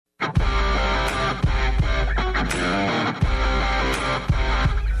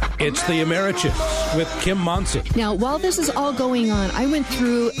It's the Americhicks with Kim Monson. Now, while this is all going on, I went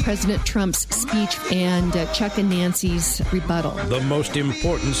through President Trump's speech and Chuck and Nancy's rebuttal. The most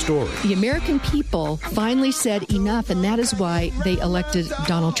important story. The American people finally said enough, and that is why they elected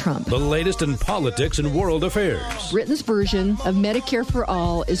Donald Trump. The latest in politics and world affairs. Britain's version of Medicare for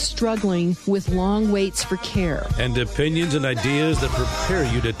All is struggling with long waits for care. And opinions and ideas that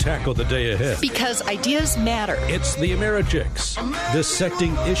prepare you to tackle the day ahead. Because ideas matter. It's the Americhicks,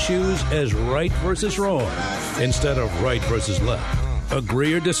 dissecting issues as right versus wrong instead of right versus left.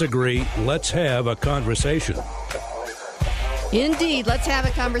 Agree or disagree, let's have a conversation. Indeed, let's have a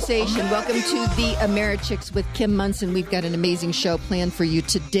conversation. Welcome to the Americhicks with Kim Monson. We've got an amazing show planned for you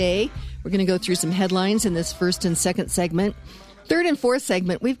today. We're going to go through some headlines in this first and second segment. Third and fourth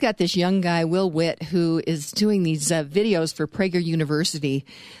segment, we've got this young guy, Witt, who is doing these videos for PragerU University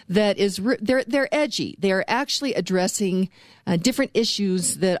that is, they're edgy. They're actually addressing different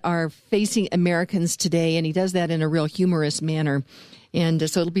issues that are facing Americans today, and he does that in a real humorous manner. And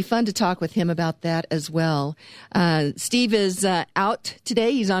so it'll be fun to talk with him about that as well. Steve is out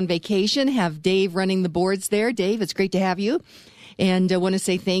today. He's on vacation. Have Dave running the boards there. Dave, it's great to have you. And I want to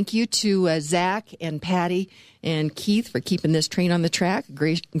say thank you to Zach and Patty and Keith for keeping this train on the track.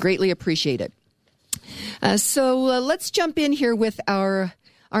 Greatly appreciate it. So let's jump in here with our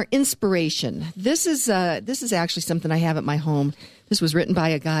inspiration. This is actually something I have at my home. This was written by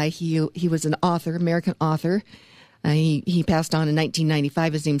a guy. He was an author, American author. He passed on in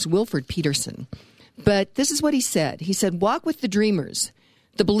 1995. His name's Wilford Peterson. But this is what he said. He said, "Walk with the dreamers,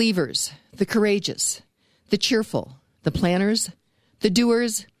 the believers, the courageous, the cheerful, the planners, the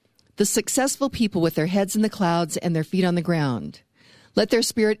doers, the successful people with their heads in the clouds and their feet on the ground. Let their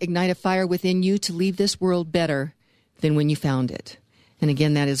spirit ignite a fire within you to leave this world better than when you found it." And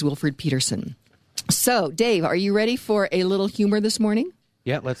again, that is Wilford Peterson. So, Dave, are you ready for a little humor this morning?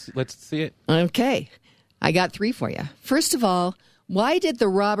 Yeah, let's see it. Okay. I got 3 for you. First of all, why did the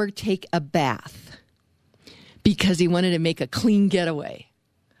robber take a bath? Because he wanted to make a clean getaway.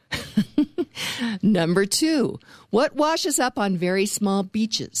 Number 2, what washes up on very small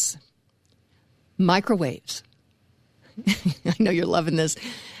beaches? Microwaves. I know you're loving this.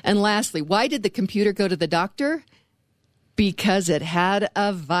 And lastly, why did the computer go to the doctor? Because it had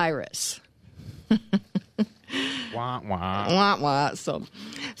a virus. Wah, wah. Wah, wah. So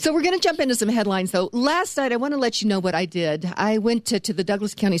we're going to jump into some headlines, though. Last night, I want to let you know what I did. I went to the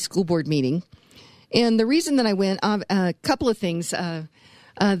Douglas County School Board meeting. And the reason that I went, a couple of things.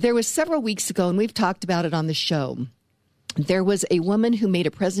 There was several weeks ago, and we've talked about it on the show. There was a woman who made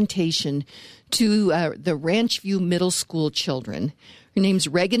a presentation to the Ranchview Middle School children. Her name's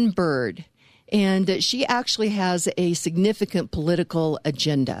Reagan Bird, and she actually has a significant political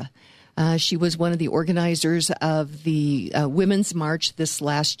agenda. She was one of the organizers of the Women's March this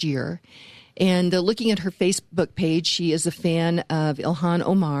last year. And looking at her Facebook page, she is a fan of Ilhan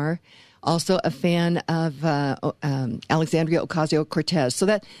Omar, also a fan of Alexandria Ocasio-Cortez. So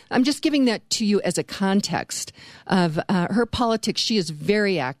that I'm just giving that to you as a context of her politics. She is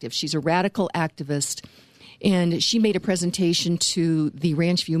very active. She's a radical activist. And she made a presentation to the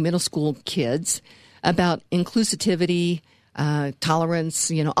Ranchview Middle School kids about inclusivity,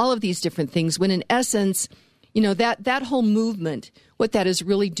 tolerance, all of these different things. When in essence, that whole movement, what that is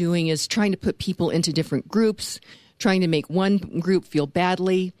really doing is trying to put people into different groups, trying to make one group feel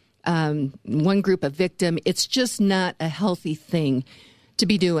badly, one group a victim. It's just not a healthy thing to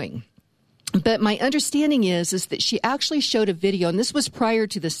be doing. But my understanding is that she actually showed a video, and this was prior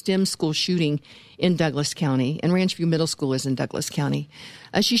to the STEM school shooting in Douglas County, and Ranchview Middle School is in Douglas County.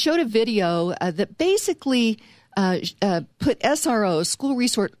 She showed a video that basically put SROs,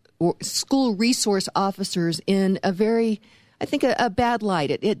 school resource officers, in a very, I think, a bad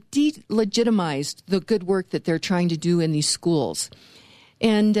light. It delegitimized the good work that they're trying to do in these schools.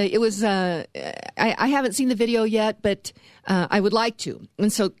 And it was, I haven't seen the video yet, but I would like to.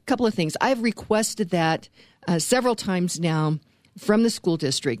 And so a couple of things. I've requested that several times now from the school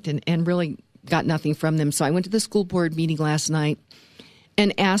district and really got nothing from them. So I went to the school board meeting last night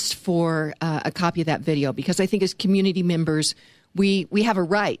and asked for a copy of that video because I think as community members, we have a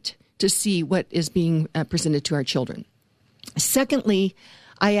right to see what is being presented to our children. Secondly,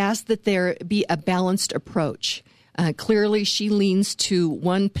 I asked that there be a balanced approach. Clearly, she leans to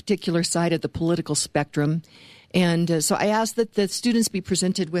one particular side of the political spectrum. And so I asked that the students be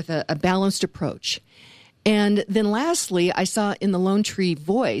presented with a balanced approach. And then lastly, I saw in the Lone Tree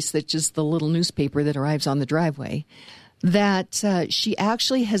Voice, that's just the little newspaper that arrives on the driveway, that she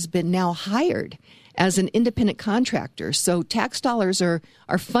actually has been now hired as an independent contractor. So tax dollars are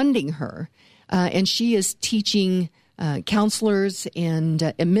funding her, and she is teaching counselors and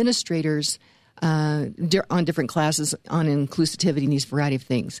administrators on different classes on inclusivity and these variety of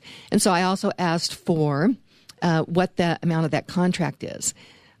things. And so I also asked for what the amount of that contract is.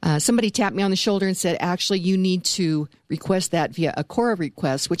 Somebody tapped me on the shoulder and said, actually, you need to request that via a Cora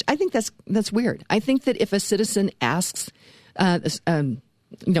request, which I think that's weird. I think that if a citizen asks, an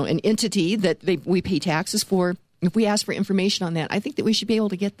entity that we pay taxes for, if we ask for information on that, I think that we should be able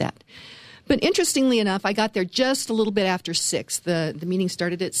to get that. But interestingly enough, I got there just a little bit after 6. The meeting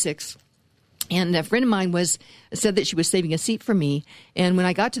started at 6. And a friend of mine said that she was saving a seat for me. And when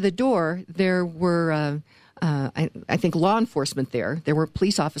I got to the door, there were... I think law enforcement there. There were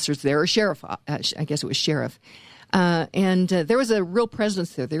police officers there, or sheriff. I guess it was sheriff. And there was a real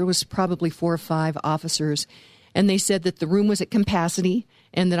presence there. There was probably 4 or 5 officers. And they said that the room was at capacity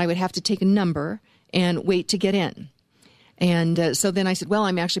and that I would have to take a number and wait to get in. And so then I said, well,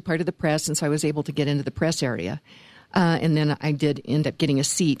 I'm actually part of the press, and so I was able to get into the press area. And then I did end up getting a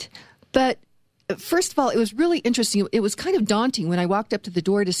seat. But first of all, it was really interesting. It was kind of daunting when I walked up to the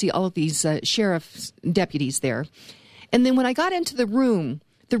door to see all of these sheriff's deputies there. And then when I got into the room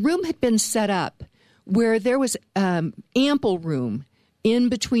had been set up where there was ample room in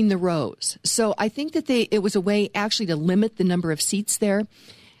between the rows. So I think that it was a way actually to limit the number of seats there.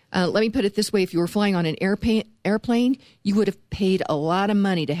 Let me put it this way. If you were flying on an airplane, you would have paid a lot of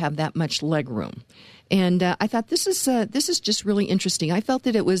money to have that much leg room. And I thought this is just really interesting. I felt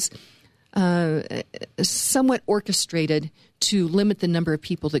that it was somewhat orchestrated to limit the number of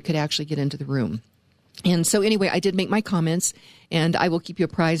people that could actually get into the room. And so anyway, I did make my comments, and I will keep you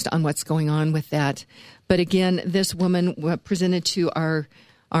apprised on what's going on with that. But again, this woman presented to our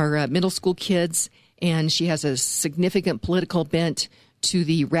middle school kids, and she has a significant political bent to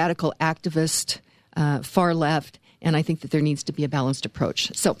the radical activist far left, and I think that there needs to be a balanced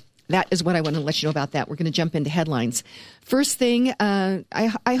approach. So that is what I want to let you know about that. We're going to jump into headlines. First thing,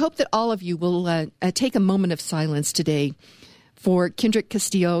 I hope that all of you will take a moment of silence today for Kendrick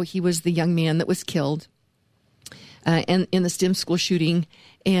Castillo. He was the young man that was killed in the STEM school shooting.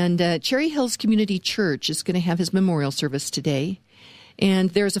 And Cherry Hills Community Church is going to have his memorial service today.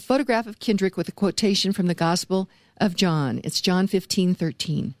 And there's a photograph of Kendrick with a quotation from the Gospel of John. It's John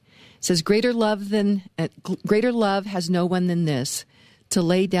 15:13. It says, greater love has no one than this, to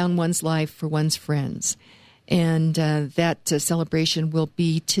lay down one's life for one's friends. And that celebration will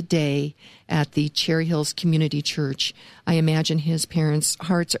be today at the Cherry Hills Community Church. I imagine his parents'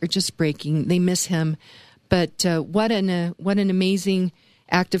 hearts are just breaking. They miss him. But what an amazing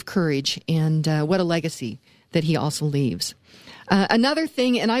act of courage, and what a legacy that he also leaves. Another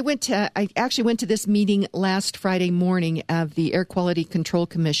thing, and I actually went to this meeting last Friday morning of the Air Quality Control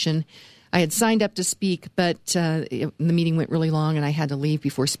Commission. I had signed up to speak, but the meeting went really long, and I had to leave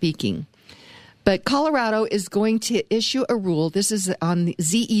before speaking. But Colorado is going to issue a rule. This is on the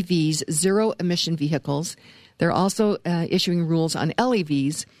ZEVs, zero-emission vehicles. They're also issuing rules on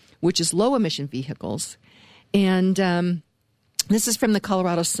LEVs, which is low-emission vehicles. And this is from the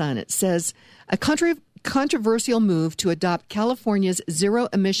Colorado Sun. It says, a controversial move to adopt California's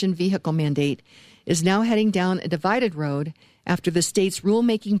zero-emission vehicle mandate is now heading down a divided road after the state's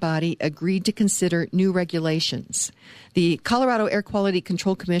rulemaking body agreed to consider new regulations. The Colorado Air Quality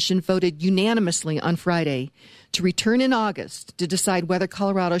Control Commission voted unanimously on Friday to return in August to decide whether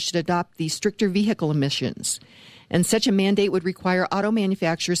Colorado should adopt the stricter vehicle emissions. And such a mandate would require auto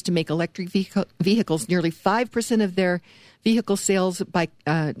manufacturers to make electric vehicles nearly 5% of their vehicle sales by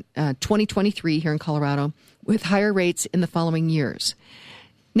 2023 here in Colorado, with higher rates in the following years.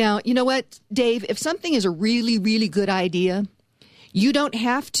 Now, you know what, Dave? If something is a really, really good idea, you don't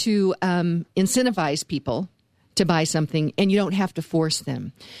have to incentivize people to buy something, and you don't have to force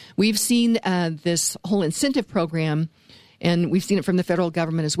them. We've seen this whole incentive program, and we've seen it from the federal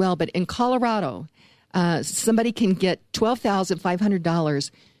government as well. But in Colorado, somebody can get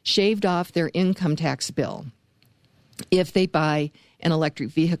 $12,500 shaved off their income tax bill if they buy an electric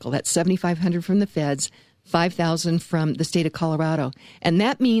vehicle. That's $7,500 from the feds, $5,000 from the state of Colorado. And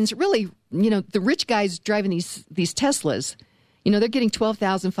that means really, the rich guys driving these Teslas, they're getting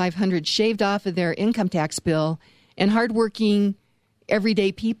 $12,500 shaved off of their income tax bill, and hardworking,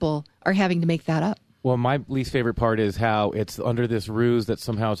 everyday people are having to make that up. Well, my least favorite part is how it's under this ruse that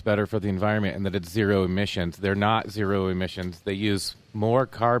somehow it's better for the environment and that it's zero emissions. They're not zero emissions. They use more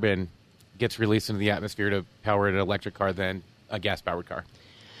carbon gets released into the atmosphere to power an electric car than a gas-powered car.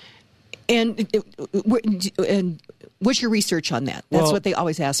 And what's your research on that? That's what they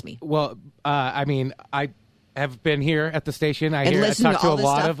always ask me. Well, I have been here at the station. I talk to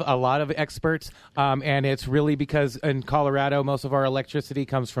a lot of experts, and it's really because in Colorado, most of our electricity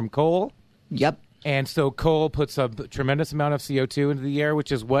comes from coal. Yep. And so coal puts a tremendous amount of CO2 into the air,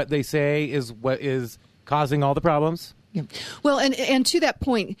 which is what they say is what is causing all the problems. Yeah. Well, and to that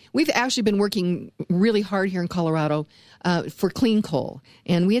point, we've actually been working really hard here in Colorado for clean coal.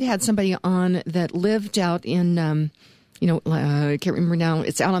 And we had somebody on that lived out in, I can't remember now,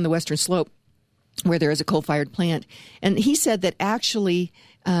 it's out on the western slope where there is a coal-fired plant. And he said that actually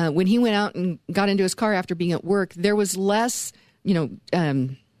when he went out and got into his car after being at work, there was less,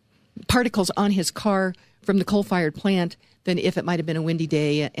 particles on his car from the coal-fired plant than if it might have been a windy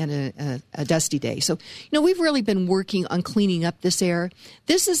day and a dusty day. So, we've really been working on cleaning up this air.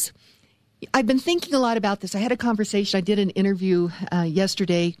 I've been thinking a lot about this. I had a conversation. I did an interview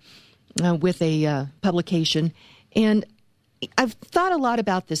yesterday with a publication, and I've thought a lot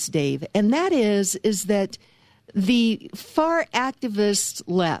about this, Dave, and that is that the far activist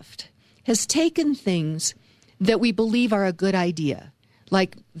left has taken things that we believe are a good idea,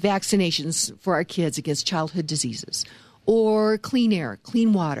 like vaccinations for our kids against childhood diseases, or clean air,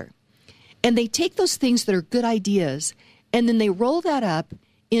 clean water. And they take those things that are good ideas, and then they roll that up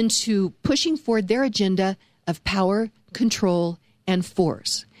into pushing forward their agenda of power, control, and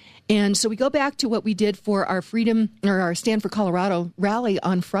force. And so we go back to what we did for our our Stand for Colorado rally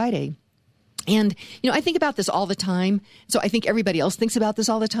on Friday. And, I think about this all the time. So I think everybody else thinks about this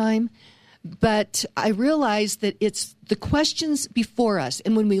all the time. But I realize that it's the questions before us.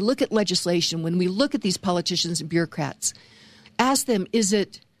 And when we look at legislation, when we look at these politicians and bureaucrats, ask them, is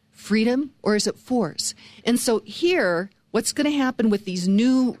it freedom or is it force? And so here, what's going to happen with these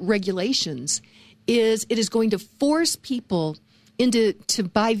new regulations is it is going to force people to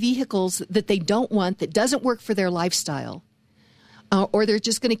buy vehicles that they don't want, that doesn't work for their lifestyle, or they're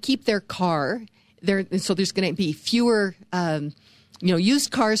just going to keep their car. So there's going to be fewer,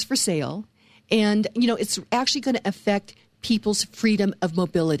 used cars for sale. And, it's actually going to affect people's freedom of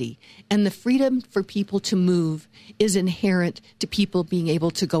mobility. And the freedom for people to move is inherent to people being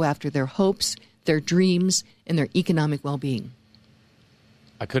able to go after their hopes, their dreams, and their economic well-being.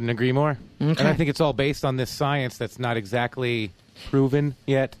 I couldn't agree more. Okay. And I think it's all based on this science that's not exactly proven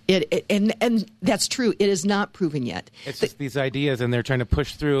yet. And that's true. It is not proven yet. It's just these ideas, and they're trying to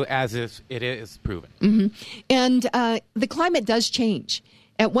push through as if it is proven. Mm-hmm. And the climate does change.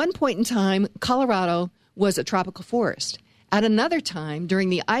 At one point in time, Colorado was a tropical forest. At another time, during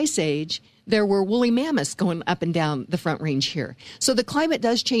the Ice Age, there were woolly mammoths going up and down the Front Range here. So the climate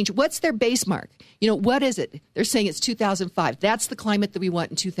does change. What's their base mark? What is it? They're saying it's 2005. That's the climate that we want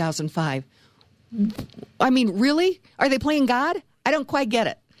in 2005. I mean, really? Are they playing God? I don't quite get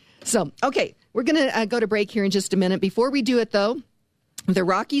it. So, okay, we're going to go to break here in just a minute. Before we do it, though, the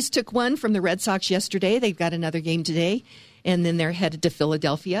Rockies took one from the Red Sox yesterday. They've got another game today, and then they're headed to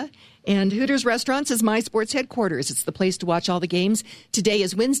Philadelphia. And Hooters Restaurants is my sports headquarters. It's the place to watch all the games. Today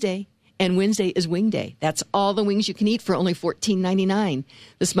is Wednesday, and Wednesday is Wing Day. That's all the wings you can eat for only $14.99.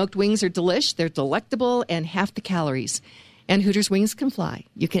 The smoked wings are delish, they're delectable, and half the calories. And Hooters wings can fly.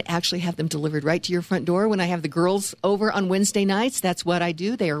 You can actually have them delivered right to your front door. When I have the girls over on Wednesday nights, that's what I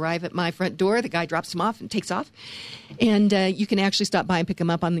do. They arrive at my front door. The guy drops them off and takes off. And you can actually stop by and pick them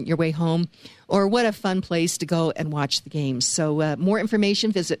up on your way home. Or what a fun place to go and watch the games. So more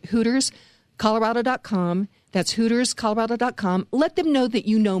information, visit HootersColorado.com. That's HootersColorado.com. Let them know that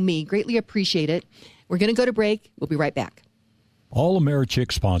you know me. Greatly appreciate it. We're going to go to break. We'll be right back. All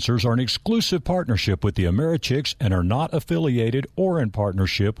AmeriChicks sponsors are an exclusive partnership with the AmeriChicks and are not affiliated or in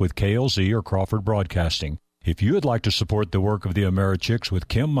partnership with KLZ or Crawford Broadcasting. If you would like to support the work of the AmeriChicks with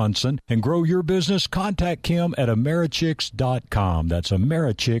Kim Munson and grow your business, contact Kim at AmeriChicks.com. That's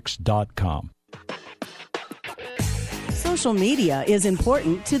AmeriChicks.com. Social media is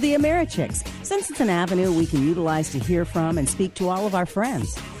important to the AmeriChicks since it's an avenue we can utilize to hear from and speak to all of our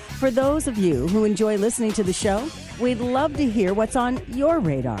friends. For those of you who enjoy listening to the show, we'd love to hear what's on your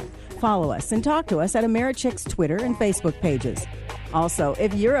radar. Follow us and talk to us at AmeriChicks Twitter and Facebook pages. Also,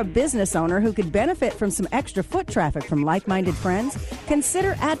 if you're a business owner who could benefit from some extra foot traffic from like-minded friends,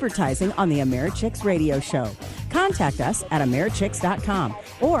 consider advertising on the AmeriChicks radio show. Contact us at AmeriChicks.com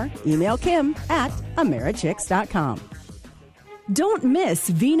or email Kim at AmeriChicks.com. Don't miss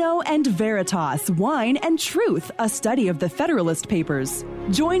Vino and Veritas, Wine and Truth, a study of the Federalist Papers.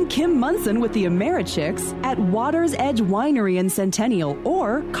 Join Kim Munson with the AmeriChicks at Water's Edge Winery in Centennial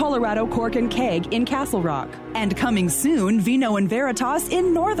or Colorado Cork and Keg in Castle Rock. And coming soon, Vino and Veritas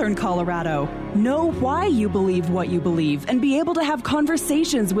in Northern Colorado. Know why you believe what you believe and be able to have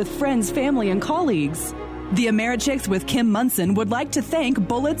conversations with friends, family, and colleagues. The Americhicks with Kim Munson would like to thank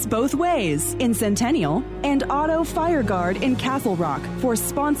Bullets Both Ways in Centennial and Auto Fire Guard in Castle Rock for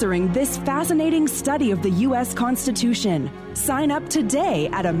sponsoring this fascinating study of the U.S. Constitution. Sign up today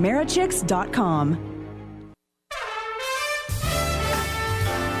at Americhicks.com.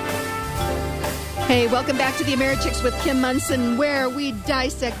 Hey, welcome back to the Americhicks with Kim Munson, where we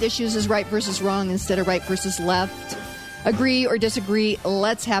dissect issues as right versus wrong instead of right versus left. Agree or disagree,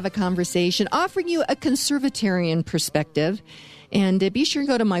 let's have a conversation. Offering you a conservatarian perspective. And be sure to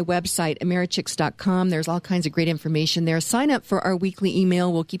go to my website, Americhicks.com. There's all kinds of great information there. Sign up for our weekly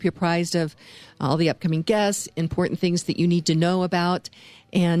email. We'll keep you apprised of all the upcoming guests, important things that you need to know about.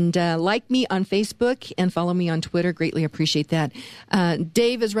 And like me on Facebook and follow me on Twitter. Greatly appreciate that.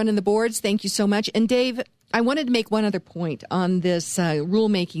 Dave is running the boards. Thank you so much. And Dave, I wanted to make one other point on this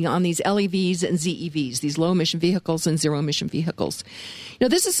rulemaking on these LEVs and ZEVs, these low-emission vehicles and zero-emission vehicles. You know,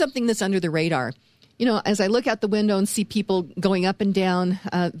 this is something that's under the radar. You know, as I look out the window and see people going up and down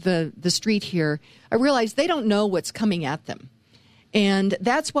the street here, I realize they don't know what's coming at them. And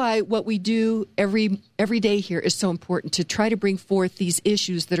that's why what we do every day here is so important, to try to bring forth these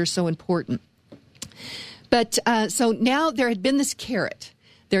issues that are so important. But so now there had been this carrot.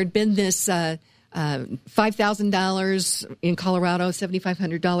 There had been this $5,000 in Colorado,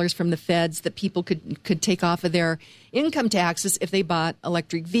 $7,500 from the feds that people could take off of their income taxes if they bought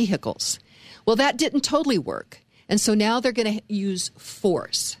electric vehicles. Well, that didn't totally work. And so now they're going to use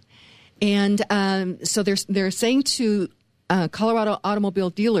force. And so they're saying to Colorado automobile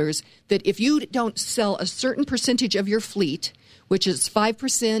dealers that if you don't sell a certain percentage of your fleet, which is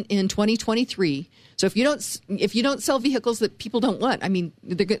 5% in 2023, so if you don't sell vehicles that people don't want, I mean,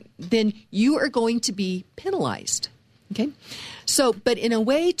 then you are going to be penalized. Okay, so but in a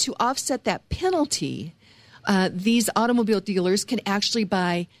way to offset that penalty, these automobile dealers can actually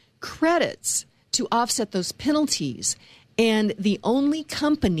buy credits to offset those penalties, and the only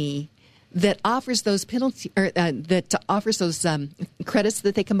company that offers those credits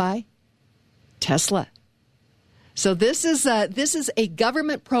that they can buy, Tesla. So this is a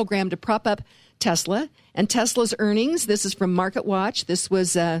government program to prop up Tesla and Tesla's earnings. This is from MarketWatch. This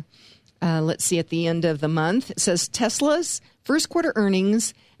was let's see, at the end of the month. It says Tesla's first quarter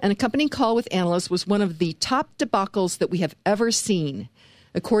earnings and a company call with analysts was one of the top debacles that we have ever seen,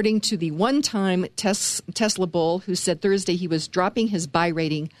 according to the one-time Tesla bull who said Thursday he was dropping his buy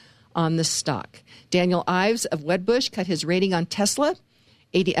rating on the stock. Daniel Ives of Wedbush cut his rating on Tesla,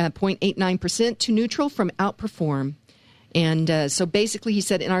 0.89% to neutral from outperform. And so basically he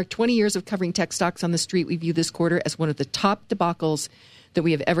said, in our 20 years of covering tech stocks on the street, we view this quarter as one of the top debacles that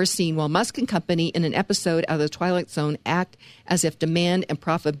we have ever seen, while Musk and company in an episode out of the Twilight Zone act as if demand and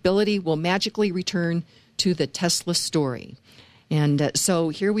profitability will magically return to the Tesla story. And so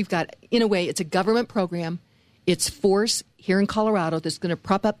here we've got, in a way, it's a government program. It's force here in Colorado that's going to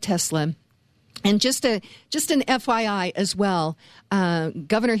prop up Tesla. And just an FYI as well,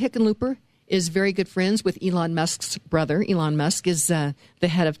 Governor Hickenlooper is very good friends with Elon Musk's brother. Elon Musk is the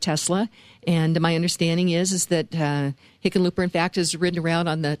head of Tesla. And my understanding is that Hickenlooper, in fact, has ridden around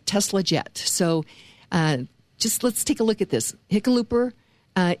on the Tesla jet. So just let's take a look at this. Hickenlooper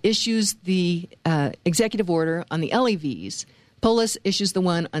issues the executive order on the LEVs. Polis issues the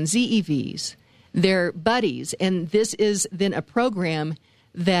one on ZEVs. They're buddies, and this is then a program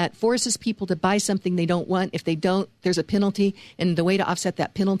that forces people to buy something they don't want. If they don't, there's a penalty, and the way to offset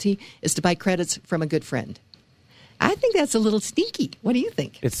that penalty is to buy credits from a good friend. I think that's a little sneaky. What do you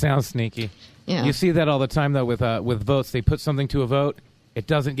think? It sounds sneaky. Yeah. You see that all the time, though, with votes. They put something to a vote, it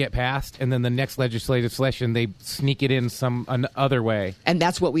doesn't get passed, and then the next legislative session, they sneak it in some other way. And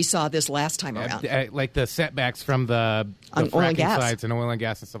that's what we saw this last time around. Like the setbacks from the oil and gas sites and oil and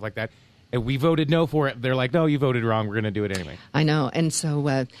gas and stuff like that. And we voted no for it. They're like, no, you voted wrong. We're going to do it anyway. I know. And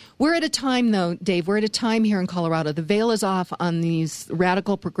so we're at a time, though, Dave, we're at a time here in Colorado. The veil is off on these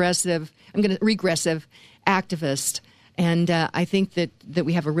radical, regressive activists. And I think that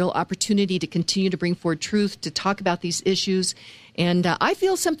we have a real opportunity to continue to bring forward truth, to talk about these issues. And I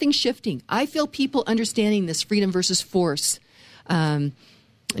feel something shifting. I feel people understanding this freedom versus force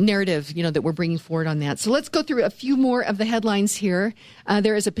narrative, that we're bringing forward on that. So let's go through a few more of the headlines here.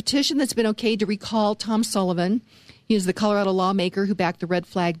 There is a petition that's been okayed to recall Tom Sullivan. He is the Colorado lawmaker who backed the red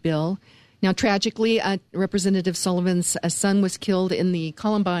flag bill. Now, tragically, Representative Sullivan's son was killed in the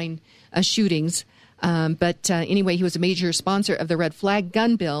Columbine shootings. But anyway, he was a major sponsor of the red flag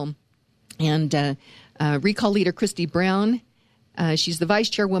gun bill. And recall leader Christy Brown, she's the vice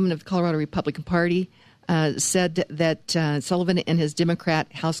chairwoman of the Colorado Republican Party, said that Sullivan and his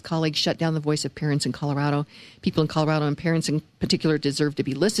Democrat House colleagues shut down the voice of parents in Colorado. People in Colorado, and parents in particular, deserve to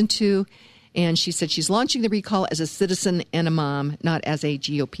be listened to. And she said she's launching the recall as a citizen and a mom, not as a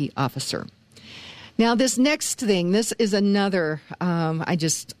GOP officer. Now, this next thing, this is another,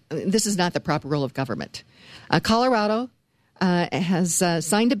 this is not the proper role of government. Colorado has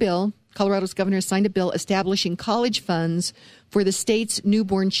signed a bill. Colorado's governor has signed a bill establishing college funds for the state's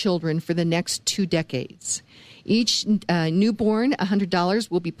newborn children for the next 2 decades. Each newborn,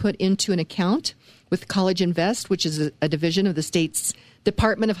 $100, will be put into an account with College Invest, which is a division of the state's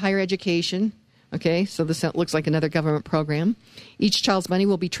Department of Higher Education. Okay, so this looks like another government program. Each child's money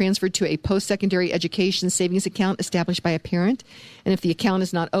will be transferred to a post-secondary education savings account established by a parent. And if the account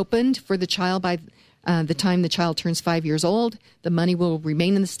is not opened for the child by the time the child turns 5 years old, the money will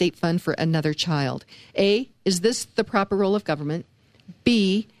remain in the state fund for another child. A, is this the proper role of government?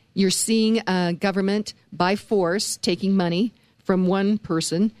 B, you're seeing government by force taking money from one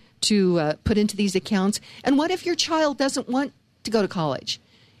person to put into these accounts. And what if your child doesn't want to go to college?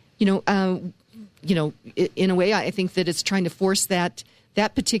 In a way, I think that it's trying to force that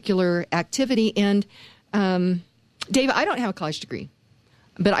particular activity. And, Dave, I don't have a college degree,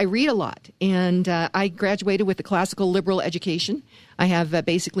 but I read a lot. And I graduated with a classical liberal education. I have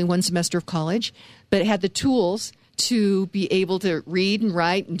basically 1 semester of college, but had the tools to be able to read and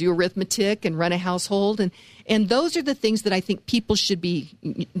write and do arithmetic and run a household. And those are the things that I think people should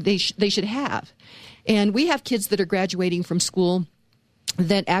they should have. And we have kids that are graduating from school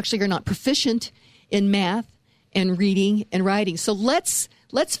that actually are not proficient in math and reading and writing. So let's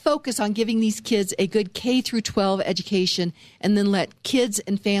focus on giving these kids a good K through 12 education, and then let kids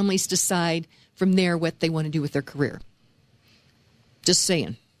and families decide from there what they want to do with their career. Just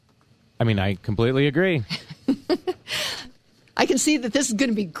saying. I mean, I completely agree. I can see that this is going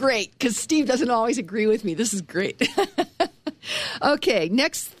to be great because Steve doesn't always agree with me. This is great. Okay,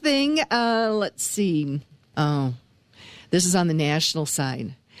 next thing, let's see. Oh, this is on the national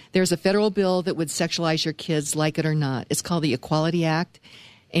side. There's a federal bill that would sexualize your kids, like it or not. It's called the Equality Act,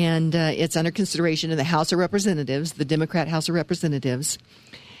 and it's under consideration in the House of Representatives, the Democrat House of Representatives,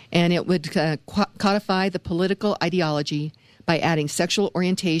 and it would codify the political ideology by adding sexual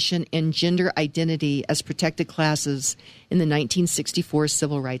orientation and gender identity as protected classes in the 1964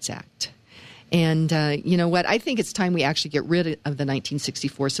 Civil Rights Act. And you know what? I think it's time we actually get rid of the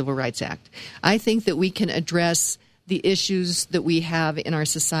 1964 Civil Rights Act. I think that we can address the issues that we have in our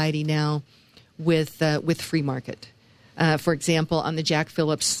society now with free market. For example, on the Jack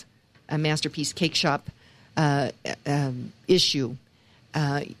Phillips Masterpiece Cake Shop issue,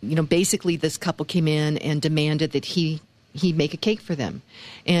 basically this couple came in and demanded that he make a cake for them.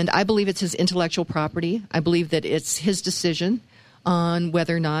 And I believe it's his intellectual property. I believe that it's his decision on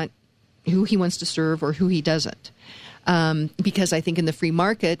whether or not who he wants to serve or who he doesn't. Because I think in the free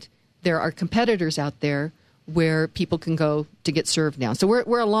market, there are competitors out there where people can go to get served now. So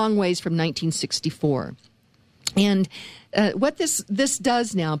we're a long ways from 1964. And what this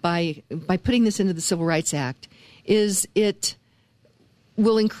does now by putting this into the Civil Rights Act is it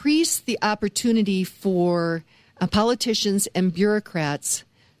will increase the opportunity for politicians and bureaucrats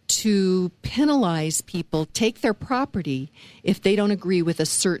to penalize people, take their property if they don't agree with a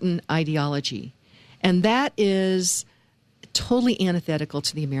certain ideology. And that is totally antithetical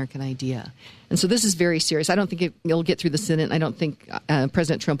to the American idea. And so this is very serious. I don't think it'll get through the Senate. I don't think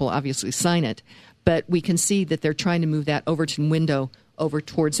President Trump will obviously sign it. But we can see that they're trying to move that window over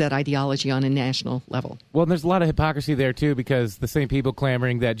towards that ideology on a national level. Well, there's a lot of hypocrisy there, too, because the same people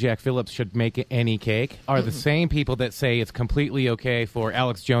clamoring that Jack Phillips should make any cake are the same people that say it's completely okay for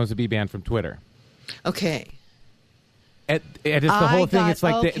Alex Jones to be banned from Twitter. Okay. It's the whole thing. It's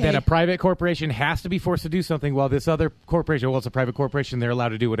like that a private corporation has to be forced to do something while this other corporation, well, it's a private corporation, they're allowed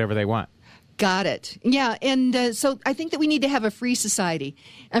to do whatever they want. Got it. Yeah, and so I think that we need to have a free society.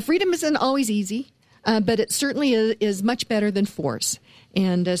 Freedom isn't always easy, but it certainly is much better than force.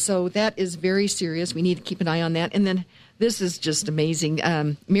 And so that is very serious. We need to keep an eye on that. And then this is just amazing.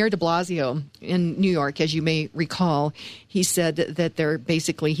 Mayor de Blasio in New York, as you may recall, he said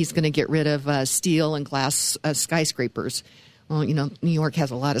that he's going to get rid of steel and glass skyscrapers. Well, New York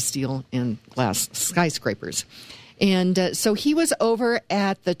has a lot of steel and glass skyscrapers. And so he was over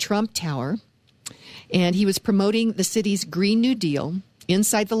at the Trump Tower, and he was promoting the city's Green New Deal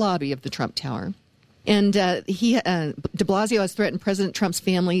inside the lobby of the Trump Tower. And de Blasio has threatened President Trump's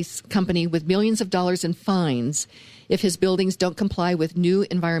family's company with millions of dollars in fines if his buildings don't comply with new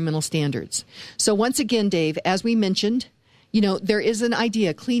environmental standards. So once again, Dave, as we mentioned, there is an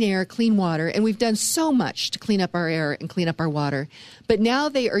idea, clean air, clean water, and we've done so much to clean up our air and clean up our water. But now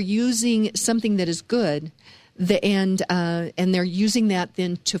they are using something that is good, and they're using that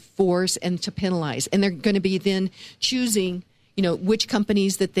then to force and to penalize. And they're going to be then choosing which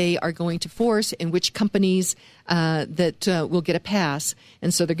companies that they are going to force and which companies that will get a pass.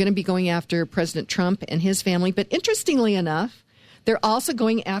 And so they're going to be going after President Trump and his family. But interestingly enough, they're also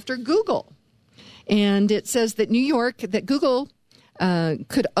going after Google. And it says that Google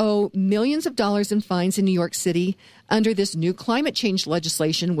could owe millions of dollars in fines in New York City under this new climate change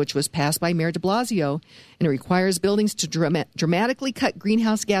legislation, which was passed by Mayor de Blasio. And it requires buildings to dramatically cut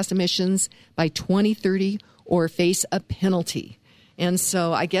greenhouse gas emissions by 2030 or face a penalty. And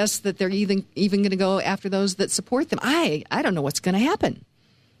so I guess that they're even going to go after those that support them. I don't know what's going to happen.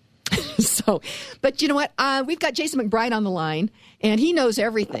 But you know what? We've got Jason McBride on the line, and he knows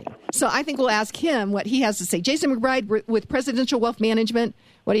everything. So I think we'll ask him what he has to say. Jason McBride with Presidential Wealth Management.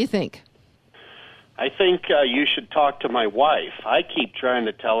 What do you think? I think you should talk to my wife. I keep trying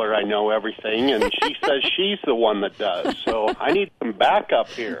to tell her I know everything, and she says she's the one that does. So I need some backup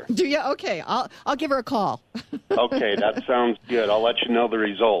here. Do you? Okay, I'll give her a call. Okay, that sounds good. I'll let you know the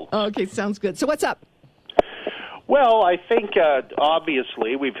results. Okay, sounds good. So what's up? Well, I think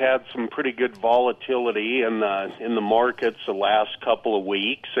obviously we've had some pretty good volatility in the markets the last couple of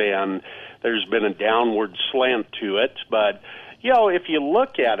weeks, and there's been a downward slant to it. But if you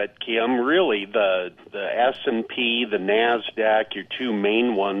look at it, Kim, really the S&P, the NASDAQ, your two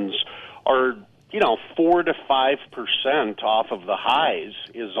main ones are 4 to 5% off of the highs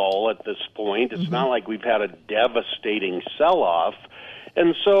is all at this point. It's not like we've had a devastating sell-off.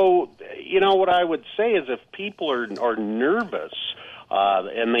 And so, what I would say is if people are nervous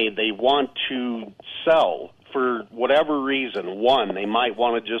and they want to sell for whatever reason, one, they might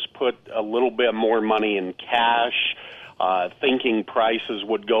want to just put a little bit more money in cash, thinking prices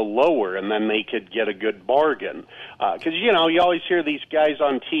would go lower and then they could get a good bargain. Because, you always hear these guys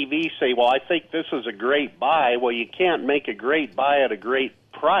on TV say, well, I think this is a great buy. Well, you can't make a great buy at a great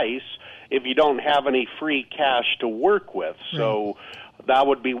price if you don't have any free cash to work with. So that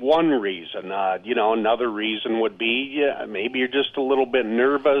would be one reason. Another reason would be maybe you're just a little bit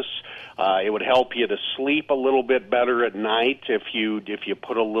nervous. It would help you to sleep a little bit better at night if you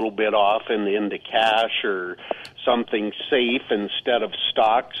put a little bit off into cash or something safe instead of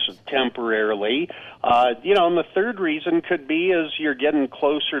stocks temporarily. And the third reason could be is you're getting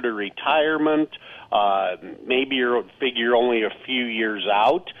closer to retirement. Maybe you're only a few years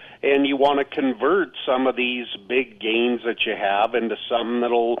out, and you want to convert some of these big gains that you have into something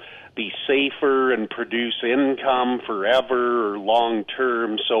that'll be safer and produce income forever or long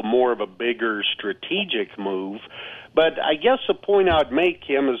term, so more of a bigger strategic move. But I guess the point I'd make,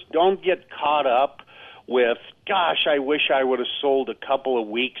 Kim, is don't get caught up with, gosh, I wish I would have sold a couple of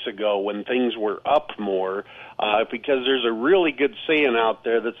weeks ago when things were up more, because there's a really good saying out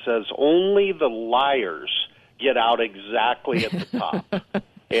there that says only the liars get out exactly at the top.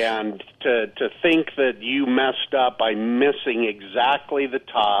 And to think that you messed up by missing exactly the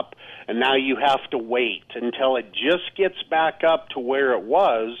top, and now you have to wait until it just gets back up to where it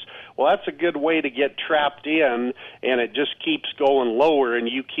was, well, that's a good way to get trapped in, and it just keeps going lower, and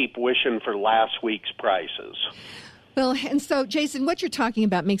you keep wishing for last week's prices. Well, and so, Jason, what you're talking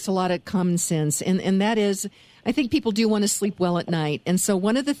about makes a lot of common sense, and that is, I think people do want to sleep well at night. And so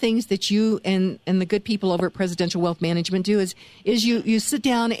one of the things that you and the good people over at Presidential Wealth Management do is you sit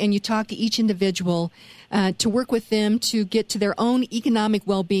down and you talk to each individual to work with them to get to their own economic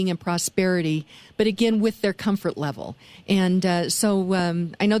well-being and prosperity, but again, with their comfort level. And so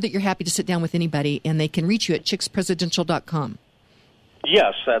I know that you're happy to sit down with anybody, and they can reach you at chickspresidential.com.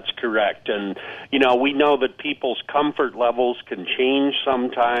 Yes, that's correct. And, we know that people's comfort levels can change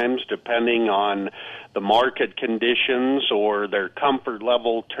sometimes depending on the market conditions, or their comfort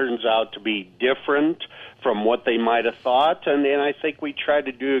level turns out to be different from what they might have thought. And I think we try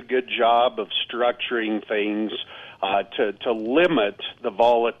to do a good job of structuring things to limit the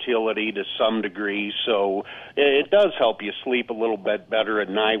volatility to some degree, so it does help you sleep a little bit better at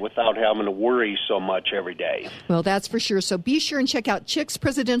night without having to worry so much every day. Well, that's for sure. So be sure and check out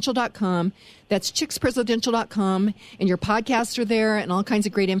chickspresidential.com. That's chickspresidential.com, and your podcasts are there and all kinds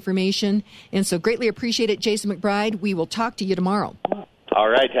of great information. And so greatly appreciate it, Jason McBride. We will talk to you tomorrow. All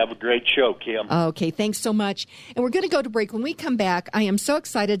right. Have a great show, Kim. Okay. Thanks so much. And we're going to go to break. When we come back, I am so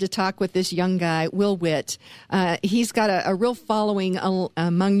excited to talk with this young guy, Witt. He's got a real following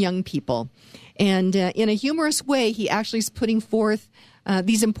among young people. And in a humorous way, he actually is putting forth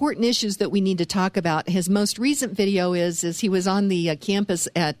these important issues that we need to talk about. His most recent video is he was on the campus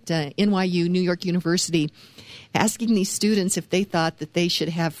at NYU, New York University, asking these students if they thought that they should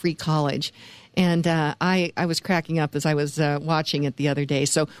have free college. And I was cracking up as I was watching it the other day.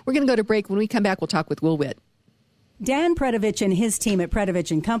 So we're going to go to break. When we come back, we'll talk with Witt. Dan Predovich and his team at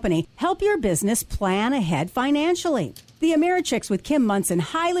Predovich & Company help your business plan ahead financially. The Americhicks with Kim Munson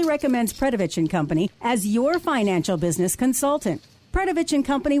highly recommends Predovich & Company as your financial business consultant. Predovich &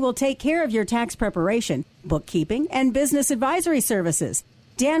 Company will take care of your tax preparation, bookkeeping, and business advisory services.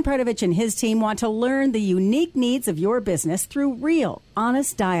 Dan Predovich and his team want to learn the unique needs of your business through real,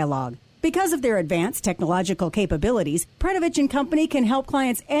 honest dialogue. Because of their advanced technological capabilities, Predovich & Company can help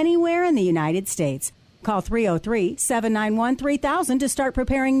clients anywhere in the United States. Call 303-791-3000 to start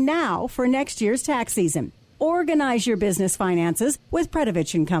preparing now for next year's tax season. Organize your business finances with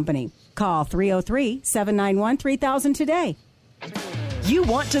Predovich & Company. Call 303-791-3000 today. You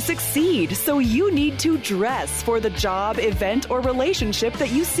want to succeed, so you need to dress for the job, event, or relationship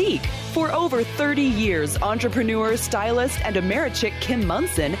that you seek. For over 30 years, entrepreneur, stylist, and Americhick Kim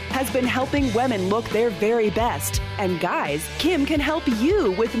Munson has been helping women look their very best. And guys, Kim can help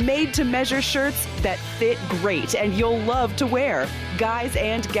you with made-to-measure shirts that fit great and you'll love to wear. Guys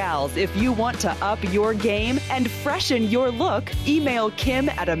and gals, if you want to up your game and freshen your look, email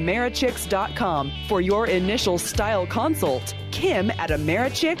kim@americhicks.com for your initial style consult.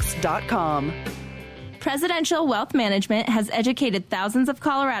 kim@americhicks.com. Presidential Wealth Management has educated thousands of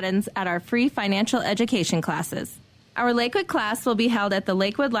Coloradans at our free financial education classes. Our Lakewood class will be held at the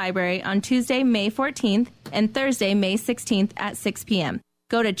Lakewood Library on Tuesday, May 14th and Thursday, May 16th at 6 p.m.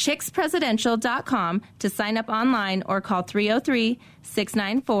 Go to chickspresidential.com to sign up online or call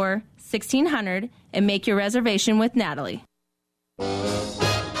 303-694-1600 and make your reservation with Natalie.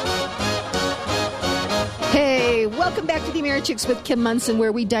 Hey, welcome back to the Americhicks with Kim Munson,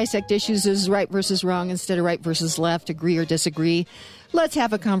 where we dissect issues as right versus wrong instead of right versus left, agree or disagree. Let's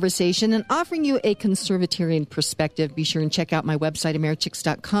have a conversation, and offering you a conservatarian perspective. Be sure and check out my website,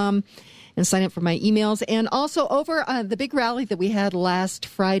 americhicks.com, and sign up for my emails. And also over the big rally that we had last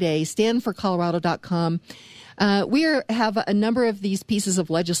Friday, standforcolorado.com. We have a number of these pieces of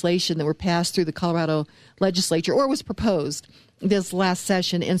legislation that were passed through the Colorado legislature or was proposed this last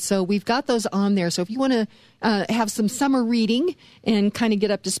session. And so we've got those on there. So if you want to have some summer reading and kind of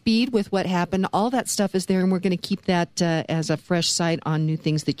get up to speed with what happened, all that stuff is there. And we're going to keep that as a fresh site on new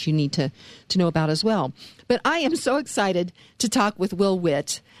things that you need to know about as well. But I am so excited to talk with Will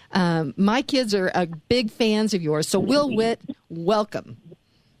Witt. My kids are big fans of yours. So Will Witt, welcome.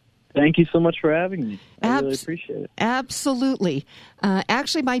 Thank you so much for having me. I really appreciate it. Absolutely.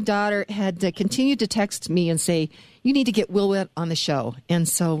 Actually, my daughter had continued to text me and say, you need to get Will Witt on the show. And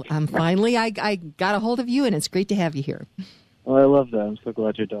so finally I got a hold of you, and it's great to have you here. Well, I love that. I'm so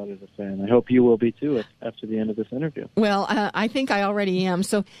glad your daughter's a fan. I hope you will be, too, after the end of this interview. Well, I think I already am.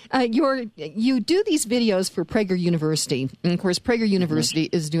 So you do these videos for Prager University. And, of course, Prager University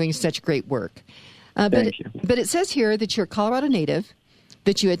is doing such great work. Thank you. But it says here that you're a Colorado native,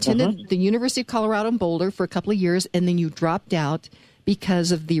 that you attended the University of Colorado in Boulder for a couple of years, and then you dropped out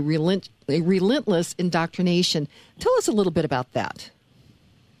because of the relentless indoctrination. Tell us a little bit about that.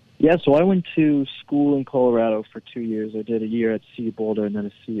 Yeah, so I went to school in Colorado for 2 years. I did a year at CU Boulder and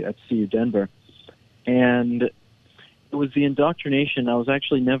then at CU Denver. And it was the indoctrination. I was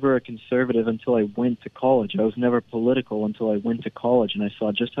actually never a conservative until I went to college. I was never political until I went to college, and I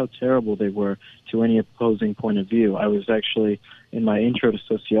saw just how terrible they were to any opposing point of view. I was actually, in my intro to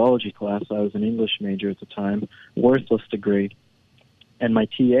sociology class, I was an English major at the time, worthless degree. And my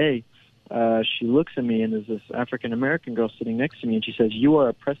TA, she looks at me, and there's this African-American girl sitting next to me, and she says, you are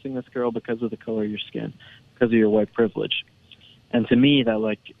oppressing this girl because of the color of your skin, because of your white privilege. And to me, that,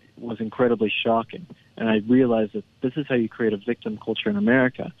 was incredibly shocking. And I realized that this is how you create a victim culture in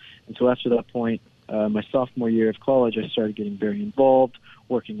America. And so after that point, my sophomore year of college, I started getting very involved,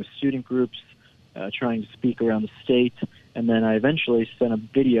 working with student groups, trying to speak around the state. And then I eventually sent a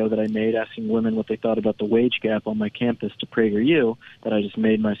video that I made asking women what they thought about the wage gap on my campus to PragerU that I just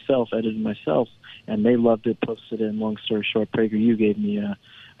made myself, edited myself. And they loved it, posted it, and long story short, PragerU gave me a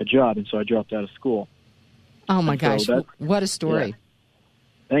job, and so I dropped out of school. Oh, my gosh. What a story. Yeah.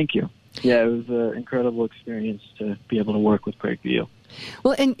 Thank you. Yeah, it was an incredible experience to be able to work with PragerU.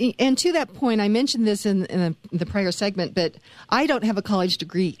 Well, and to that point, I mentioned this in the prior segment, but I don't have a college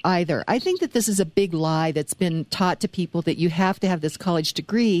degree either. I think that this is a big lie that's been taught to people, that you have to have this college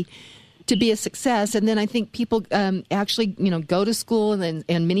degree to be a success. And then I think people actually, go to school and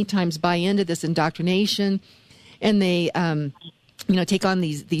many times buy into this indoctrination, and they, take on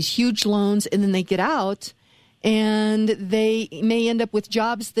these huge loans, and then they get out, and they may end up with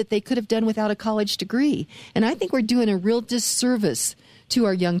jobs that they could have done without a college degree. And I think we're doing a real disservice to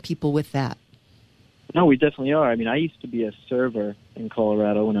our young people with that. No, we definitely are. I mean, I used to be a server in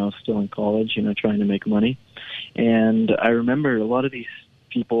Colorado when I was still in college, trying to make money. And I remember a lot of these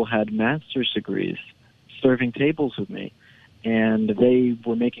people had master's degrees. serving tables with me. And they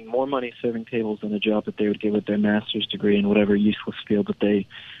were making more money serving tables than a job that they would get with their master's degree in whatever useless field that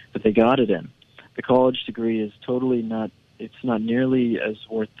they got it in. The college degree is totally not, it's not nearly as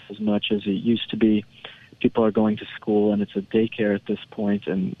worth as much as it used to be. People are going to school, and it's a daycare at this point,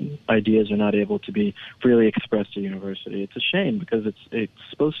 and ideas are not able to be freely expressed at university. It's a shame because it's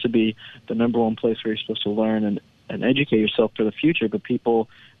supposed to be the number one place where you're supposed to learn and educate yourself for the future, but people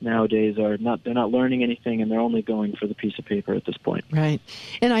nowadays they're not learning anything, and they're only going for the piece of paper at this point. Right.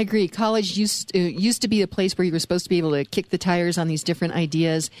 And I agree. College used to be a place where you were supposed to be able to kick the tires on these different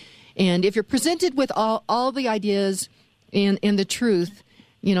ideas. And if you're presented with all the ideas and the truth,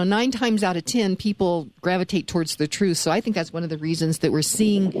 9 times out of 10, people gravitate towards the truth. So I think that's one of the reasons that we're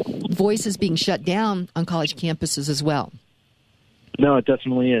seeing voices being shut down on college campuses as well. No, it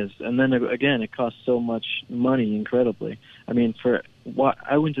definitely is. And then, again, it costs so much money, incredibly. I mean,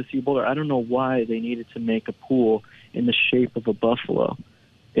 I went to CU Boulder. I don't know why they needed to make a pool in the shape of a buffalo.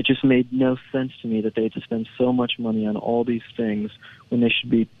 It just made no sense to me that they had to spend so much money on all these things when they should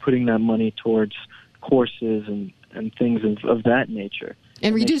be putting that money towards courses and things of that nature.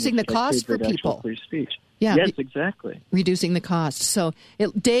 And reducing the cost for people. Free speech. Yeah, yes, exactly. Reducing the cost. So,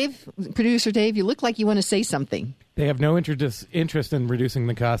 Producer Dave, you look like you want to say something. They have no interest in reducing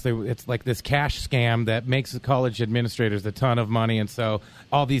the cost. It's like this cash scam that makes the college administrators a ton of money. And so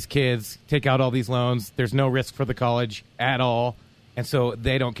all these kids take out all these loans. There's no risk for the college at all. And so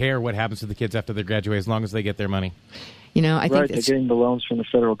they don't care what happens to the kids after they graduate as long as they get their money. I think they're getting the loans from the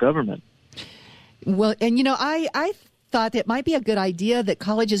federal government. Well, and, I thought it might be a good idea that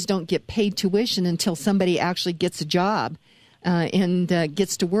colleges don't get paid tuition until somebody actually gets a job and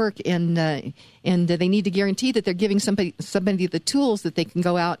gets to work, and they need to guarantee that they're giving somebody the tools that they can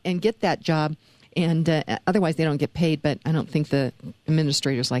go out and get that job, and otherwise they don't get paid. But I don't think the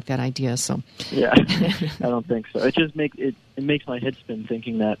administrators like that idea. So yeah, I don't think so. It just makes my head spin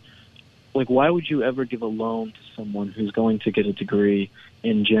thinking that, like, why would you ever give a loan to someone who's going to get a degree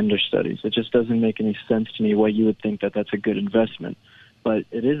in gender studies? It just doesn't make any sense to me why you would think that that's a good investment. But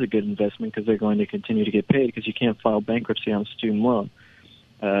it is a good investment because they're going to continue to get paid because you can't file bankruptcy on a student loan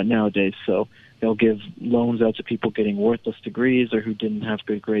nowadays. So they'll give loans out to people getting worthless degrees or who didn't have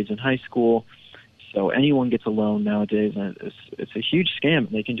good grades in high school. So anyone gets a loan nowadays, and it's a huge scam, and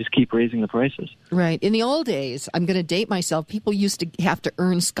they can just keep raising the prices. Right. In the old days, I'm going to date myself, people used to have to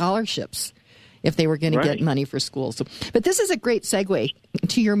earn scholarships if they were going to get money for school. So, but this is a great segue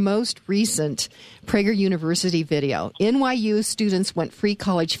to your most recent Prager University video. NYU students want free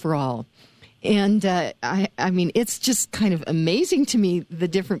college for all. And I mean, it's just kind of amazing to me, the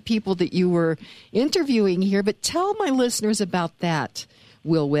different people that you were interviewing here. But tell my listeners about that,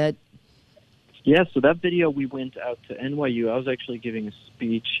 Will Witt. Yeah, so that video, we went out to NYU. I was actually giving a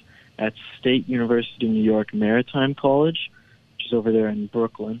speech at State University of New York Maritime College, which is over there in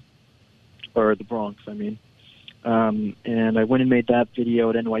Brooklyn, or the Bronx, I mean. And I went and made that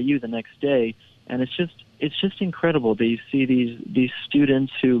video at NYU the next day, and it's just incredible that you see these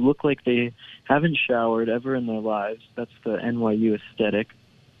students who look like they haven't showered ever in their lives. That's the NYU aesthetic.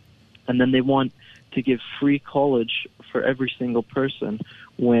 And then they want to give free college for every single person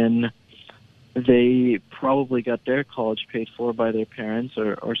when they probably got their college paid for by their parents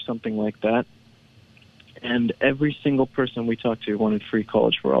or something like that. And every single person we talked to wanted free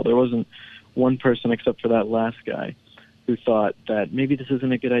college for all. There wasn't one person except for that last guy who thought that maybe this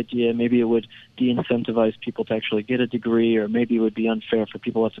isn't a good idea, maybe it would de-incentivize people to actually get a degree, or maybe it would be unfair for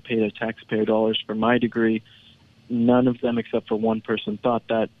people to have to pay their taxpayer dollars for my degree. None of them except for one person thought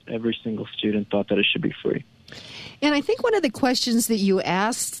that. Every single student thought that it should be free. And I think one of the questions that you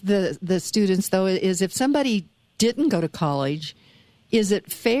asked the students, though, is if somebody didn't go to college, is it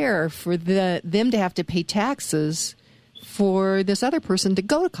fair for them to have to pay taxes for this other person to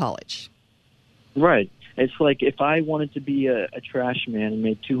go to college? Right. It's like if I wanted to be a trash man and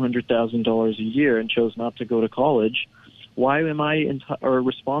made $200,000 a year and chose not to go to college, why am I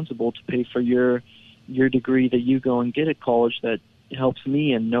responsible to pay for your degree that you go and get at college that helps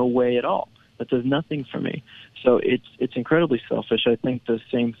me in no way at all? That does nothing for me. So it's incredibly selfish. I think the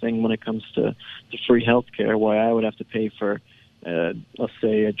same thing when it comes to free health care, why I would have to pay for, let's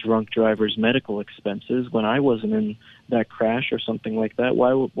say, a drunk driver's medical expenses when I wasn't in that crash or something like that.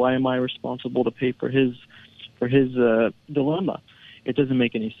 Why am I responsible to pay for his dilemma? It doesn't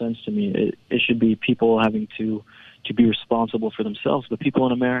make any sense to me. It should be people having to be responsible for themselves. But people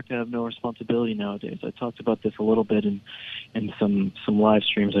in America have no responsibility nowadays. I talked about this a little bit in some live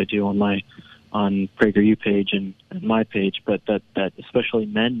streams I do on my on PragerU page and my page, but that especially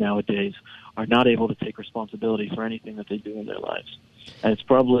men nowadays are not able to take responsibility for anything that they do in their lives. And it's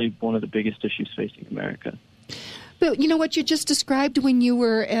probably one of the biggest issues facing America. But you know what you just described when you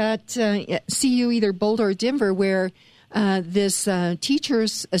were at CU, either Boulder or Denver, where this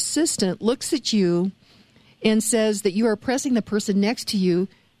teacher's assistant looks at you and says that you are oppressing the person next to you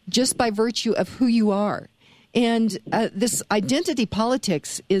just by virtue of who you are. And this identity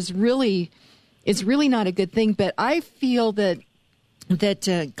politics is really not a good thing. But I feel that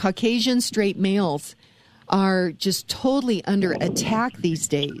Caucasian straight males are just totally under attack these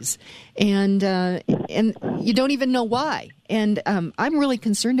days, and you don't even know why. And I'm really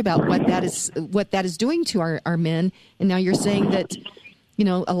concerned about what that is doing to our men. And now you're saying that, you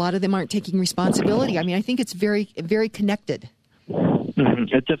know, a lot of them aren't taking responsibility. I mean, I think it's very, very connected.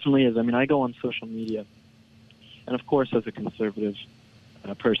 Mm-hmm. It definitely is. I mean, I go on social media, and of course, as a conservative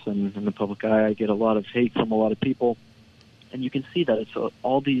person in the public eye, I get a lot of hate from a lot of people, and you can see that it's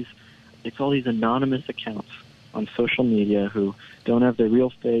all these anonymous accounts on social media who don't have their real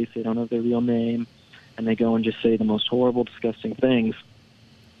face, they don't have their real name, and they go and just say the most horrible, disgusting things.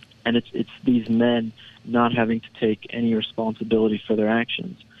 And it's these men not having to take any responsibility for their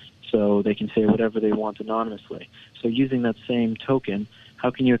actions, so they can say whatever they want anonymously. So using that same token,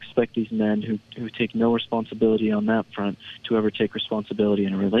 how can you expect these men who take no responsibility on that front to ever take responsibility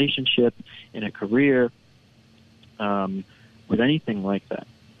in a relationship, in a career, with anything like that?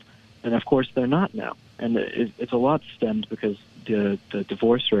 And of course, they're not now. And it's a lot stemmed because the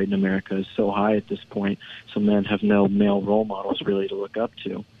divorce rate in America is so high at this point, so men have no male role models really to look up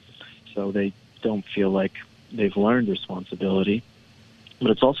to. So they don't feel like they've learned responsibility.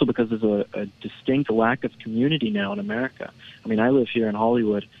 But it's also because there's a distinct lack of community now in America. I mean, I live here in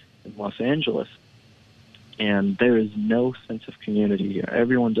Hollywood, in Los Angeles, and there is no sense of community here.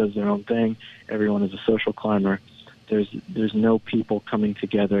 Everyone does their own thing. Everyone is a social climber. There's no people coming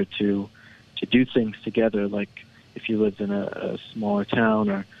together to do things together like if you lived in a smaller town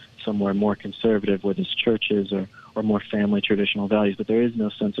or somewhere more conservative where there's churches or more family traditional values. But there is no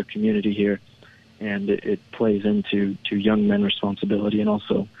sense of community here, and it plays into young men responsibility and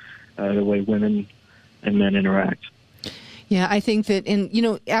also the way women and men interact. Yeah, I think that, and you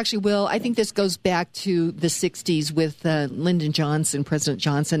know, actually, Will, I think this goes back to the 60s with Lyndon Johnson, President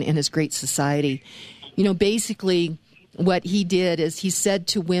Johnson, and his Great Society. You know, basically what he did is he said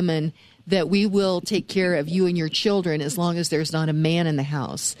to women that we will take care of you and your children as long as there's not a man in the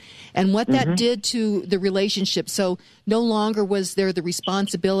house. And what that did to the relationship, so no longer was there the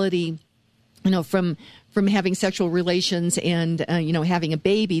responsibility, you know, from having sexual relations and, you know, having a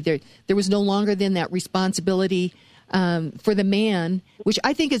baby. There was no longer then that responsibility for the man, which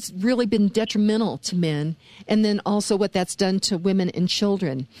I think has really been detrimental to men, and then also what that's done to women and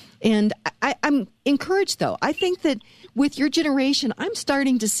children. And I'm encouraged, though. I think that with your generation, I'm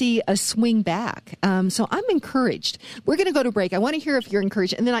starting to see a swing back. So I'm encouraged. We're going to go to break. I want to hear if you're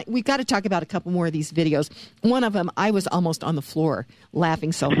encouraged. And then we've got to talk about a couple more of these videos. One of them, I was almost on the floor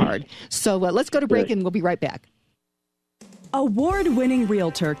laughing so hard. So let's go to break, and we'll be right back. Award-winning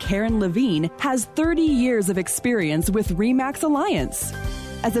realtor Karen Levine has 30 years of experience with RE/MAX Alliance.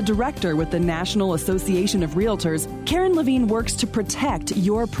 As a director with the National Association of Realtors, Karen Levine works to protect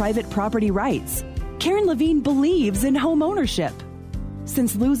your private property rights. Karen Levine believes in home ownership.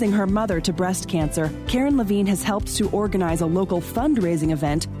 Since losing her mother to breast cancer, Karen Levine has helped to organize a local fundraising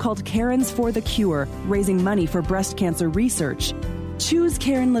event called Karens for the Cure, raising money for breast cancer research. Choose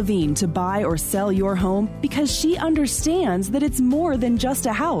Karen Levine to buy or sell your home because she understands that it's more than just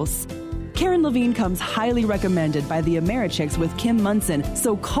a house. Karen Levine comes highly recommended by the Americhicks with Kim Munson,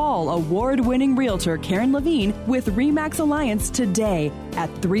 so call award-winning realtor Karen Levine with RE/MAX Alliance today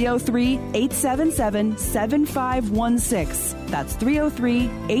at 303-877-7516. That's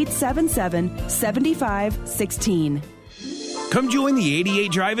 303-877-7516. Come join the 88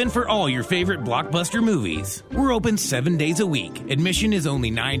 Drive-In for all your favorite blockbuster movies. We're open 7 days a week. Admission is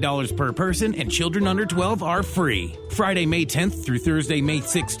only $9 per person, and children under 12 are free. Friday, May 10th through Thursday, May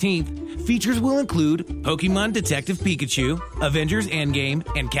 16th, features will include Pokemon Detective Pikachu, Avengers Endgame,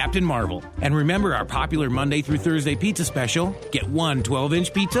 and Captain Marvel. And remember our popular Monday through Thursday pizza special. Get one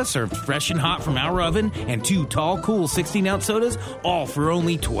 12-inch pizza served fresh and hot from our oven, and two tall, cool 16-ounce sodas, all for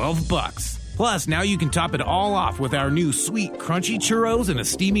only $12. Plus, now you can top it all off with our new sweet, crunchy churros and a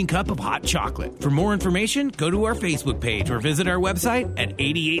steaming cup of hot chocolate. For more information, go to our Facebook page or visit our website at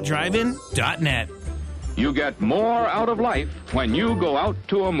 88drivein.net. You get more out of life when you go out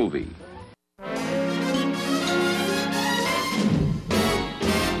to a movie.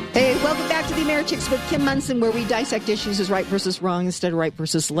 Hey, welcome back to the Americhicks with Kim Munson, where we dissect issues as right versus wrong instead of right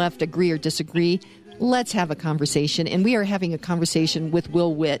versus left, agree or disagree. Let's have a conversation. And we are having a conversation with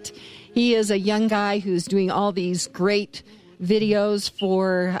Will Witt. He is a young guy who's doing all these great videos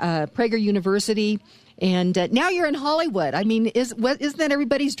for Prager University. And now you're in Hollywood. I mean, isn't that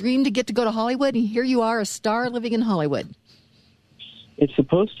everybody's dream to get to go to Hollywood? And here you are, a star living in Hollywood. It's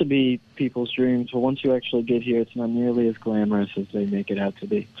supposed to be people's dreams, but once you actually get here, it's not nearly as glamorous as they make it out to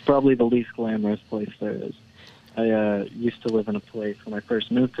be. It's probably the least glamorous place there is. I used to live in a place when I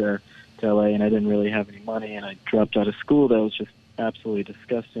first moved to LA, and I didn't really have any money, and I dropped out of school. That was just absolutely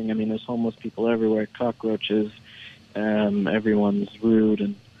disgusting. I mean, there's homeless people everywhere, cockroaches. Everyone's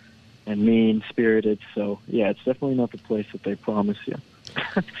rude and mean-spirited. So, yeah, it's definitely not the place that they promise you.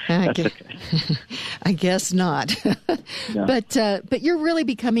 I guess not. No. But you're really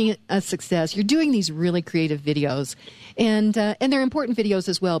becoming a success. You're doing these really creative videos, and they're important videos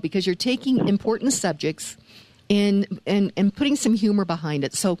as well because you're taking important subjects and putting some humor behind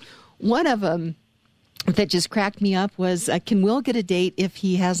it. So one of them that just cracked me up was, can Will get a date if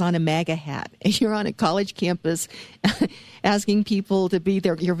he has on a MAGA hat? You're on a college campus asking people to be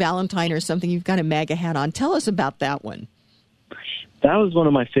your Valentine or something. You've got a MAGA hat on. Tell us about that one. That was one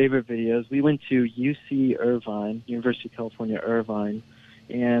of my favorite videos. We went to UC Irvine, University of California, Irvine,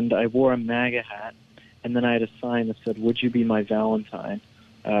 and I wore a MAGA hat, and then I had a sign that said, "Would you be my Valentine?"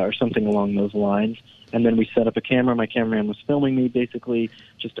 Or something along those lines. And then we set up a camera. My cameraman was filming me, basically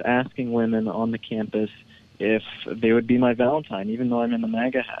just asking women on the campus if they would be my Valentine, even though I'm in the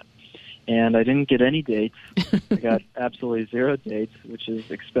MAGA hat. And I didn't get any dates. I got absolutely 0 dates, which is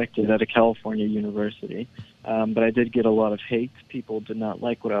expected at a California university. But I did get a lot of hate. People did not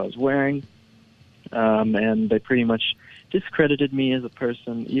like what I was wearing. And they pretty much discredited me as a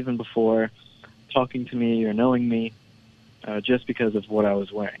person even before talking to me or knowing me, just because of what I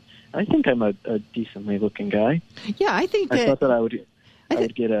was wearing. I think I'm a decently looking guy. Yeah, I think that... I thought that I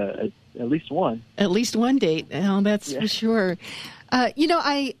would get at least one. At least one date. Oh, that's for sure.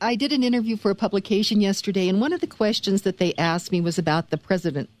 I did an interview for a publication yesterday, and one of the questions that they asked me was about the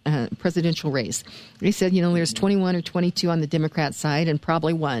presidential race. They said, there's 21 or 22 on the Democrat side, and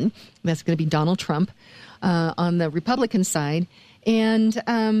probably one. That's going to be Donald Trump on the Republican side. And,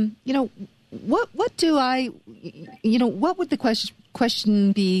 what would the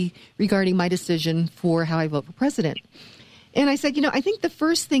question be regarding my decision for how I vote for president? And I said, I think the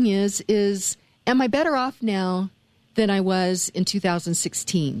first thing is am I better off now than I was in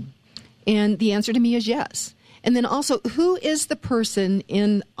 2016? And the answer to me is yes. And then also, who is the person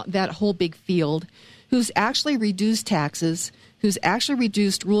in that whole big field who's actually reduced taxes, who's actually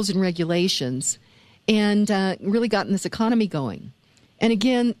reduced rules and regulations, and really gotten this economy going? And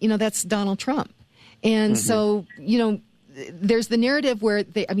again, that's Donald Trump. And so, there's the narrative where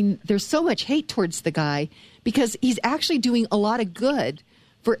there's so much hate towards the guy because he's actually doing a lot of good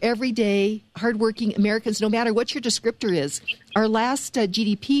for everyday, hardworking Americans, no matter what your descriptor is. Our last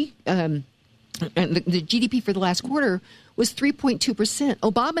GDP, the GDP for the last quarter was 3.2%.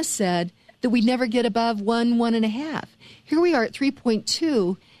 Obama said that we'd never get above 1.5. Here we are at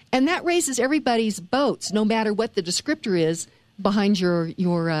 3.2, and that raises everybody's boats, no matter what the descriptor is behind your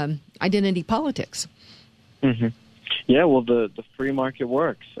identity politics. Mm-hmm. Yeah, well, the free market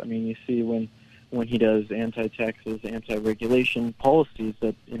works. I mean, you see when he does anti-taxes, anti-regulation policies,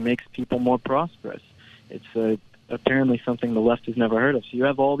 that it makes people more prosperous. It's apparently something the left has never heard of. So you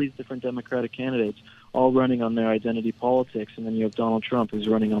have all these different Democratic candidates all running on their identity politics, and then you have Donald Trump who's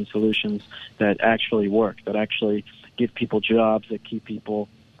running on solutions that actually work, that actually give people jobs, that keep people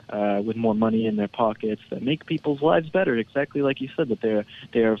with more money in their pockets, that make people's lives better, exactly like you said, that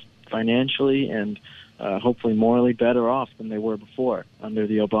they're financially and hopefully morally better off than they were before under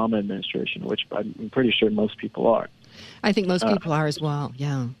the Obama administration, which I'm pretty sure most people are. I think most people are as well,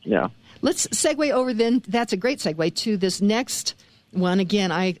 yeah. Yeah. Let's segue over then. That's a great segue to this next one.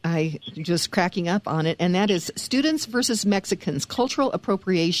 Again, I just cracking up on it, and that is Students versus Mexicans, Cultural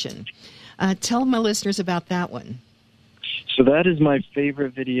Appropriation. Tell my listeners about that one. So that is my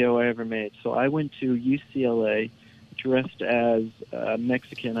favorite video I ever made. So I went to UCLA dressed as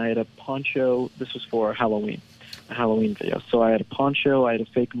Mexican. I had a poncho. This was for Halloween, a Halloween video. So I had a poncho, I had a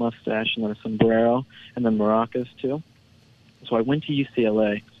fake mustache, and then a sombrero, and then maracas too. So I went to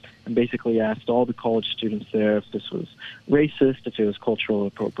UCLA and basically asked all the college students there if this was racist, if it was cultural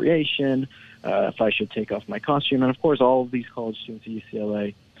appropriation, if I should take off my costume. And, of course, all of these college students at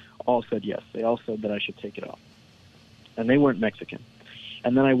UCLA all said yes. They all said that I should take it off. And they weren't Mexican.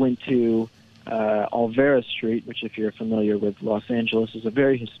 And then I went to Olvera Street, which, if you're familiar with Los Angeles, is a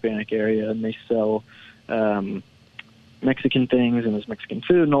very Hispanic area, and they sell Mexican things, and there's Mexican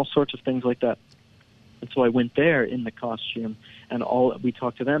food and all sorts of things like that. And so I went there in the costume, and we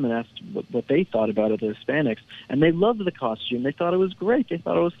talked to them and asked what they thought about it, the Hispanics, and they loved the costume. They thought it was great. They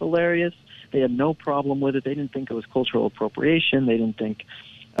thought it was hilarious. They had no problem with it. They didn't think it was cultural appropriation. They didn't think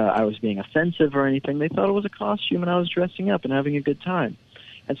I was being offensive or anything. They thought it was a costume, and I was dressing up and having a good time.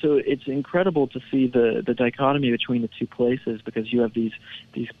 And so it's incredible to see the dichotomy between the two places, because you have these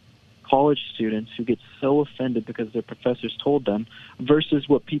college students who get so offended because their professors told them, versus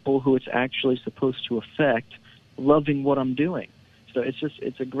what people who it's actually supposed to affect loving what I'm doing. So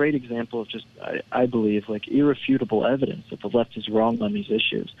it's a great example of just, I believe, like irrefutable evidence that the left is wrong on these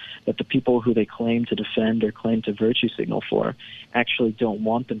issues, that the people who they claim to defend or claim to virtue signal for actually don't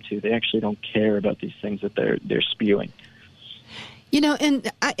want them to. They actually don't care about these things that they're spewing. You know, and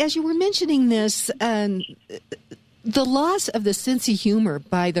as you were mentioning this, the loss of the sense of humor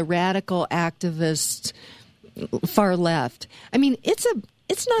by the radical activists, far left, I mean,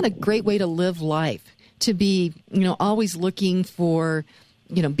 it's not a great way to live life, to be, always looking for,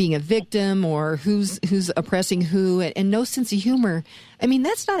 being a victim or who's oppressing who, and no sense of humor. I mean,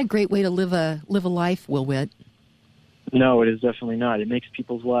 that's not a great way to live a life, Will Witt. No, it is definitely not. It makes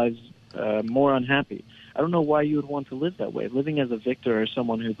people's lives more unhappy. I don't know why you would want to live that way. Living as a victor or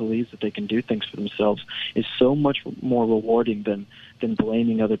someone who believes that they can do things for themselves is so much more rewarding than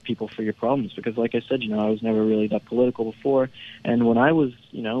blaming other people for your problems. Because like I said, I was never really that political before. And when I was,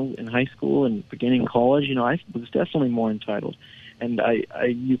 in high school and beginning college, I was definitely more entitled. And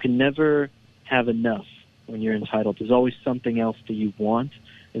you can never have enough when you're entitled. There's always something else that you want.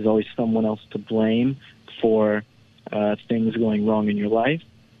 There's always someone else to blame for things going wrong in your life.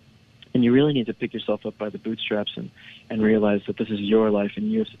 And you really need to pick yourself up by the bootstraps and realize that this is your life and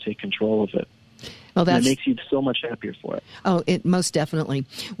you have to take control of it. Well, it makes you so much happier for it. Oh, it most definitely.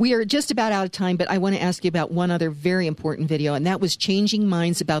 We are just about out of time, but I want to ask you about one other very important video, and that was Changing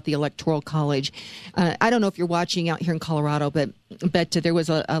Minds About the Electoral College. I don't know if you're watching out here in Colorado, but there was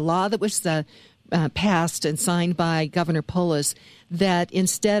a law that was passed and signed by Governor Polis that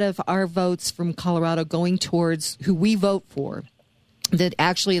instead of our votes from Colorado going towards who we vote for, that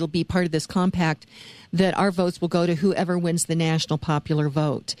actually it'll be part of this compact that our votes will go to whoever wins the national popular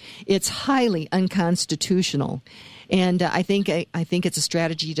vote. It's highly unconstitutional, and I think it's a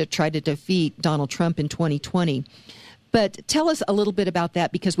strategy to try to defeat Donald Trump in 2020. But tell us a little bit about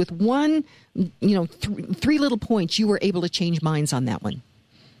that, because with one, three little points, you were able to change minds on that one.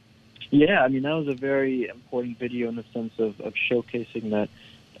 Yeah, I mean, that was a very important video in the sense of showcasing that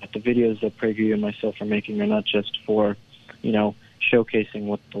the videos that PragerU and myself are making are not just for, showcasing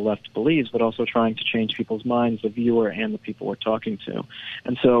what the left believes, but also trying to change people's minds, the viewer and the people we're talking to.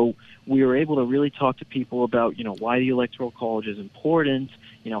 And so we were able to really talk to people about, why the Electoral College is important,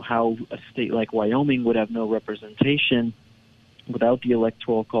 how a state like Wyoming would have no representation without the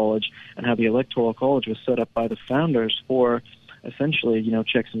Electoral College, and how the Electoral College was set up by the founders for essentially,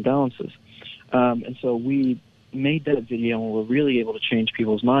 checks and balances. And so we made that video and we're really able to change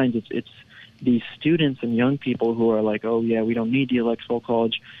people's minds. It's these students and young people who are like, oh, yeah, we don't need the Electoral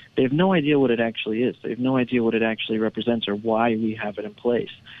College. They have no idea what it actually is. They have no idea what it actually represents or why we have it in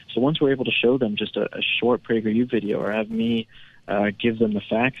place. So once we're able to show them just a short PragerU video or have me give them the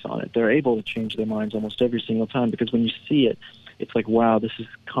facts on it, they're able to change their minds almost every single time, because when you see it, it's like, wow, this is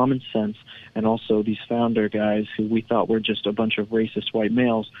common sense. And also these founder guys who we thought were just a bunch of racist white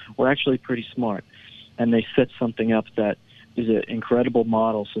males were actually pretty smart. And they set something up that is an incredible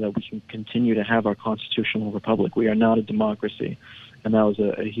model so that we can continue to have our constitutional republic. We are not a democracy, and that was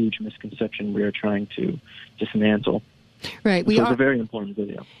a huge misconception we are trying to dismantle. Right. So it's a very important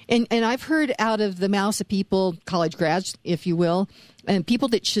video. And I've heard out of the mouths of people, college grads, if you will, and people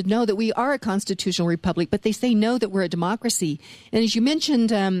that should know that we are a constitutional republic, but they say no, that we're a democracy. And as you mentioned,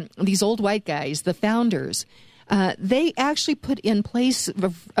 these old white guys, the founders, they actually put in place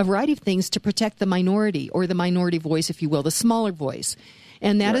a variety of things to protect the minority, or the minority voice, if you will, the smaller voice.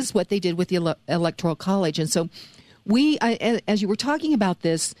 And that is what they did with the Electoral College. And so as you were talking about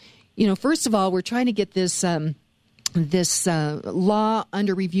this, first of all, we're trying to get this law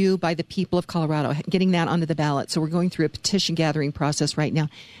under review by the people of Colorado, getting that onto the ballot. So we're going through a petition gathering process right now.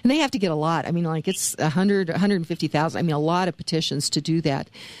 And they have to get a lot. I mean, like it's 150,000. I mean, a lot of petitions to do that.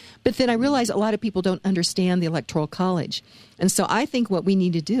 But then I realize a lot of people don't understand the Electoral College. And so I think what we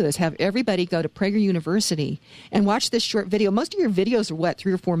need to do is have everybody go to Prager University and watch this short video. Most of your videos are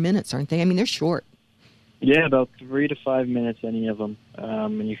 3 or 4 minutes, aren't they? I mean, they're short. Yeah, about 3 to 5 minutes, any of them.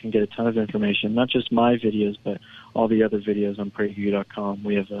 And you can get a ton of information, not just my videos, but all the other videos on PragerU.com.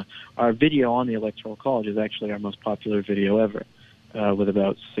 We have our video on the Electoral College is actually our most popular video ever. with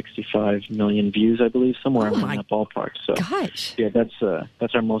about 65 million views, I believe, somewhere in that ballpark. So, gosh. Yeah, that's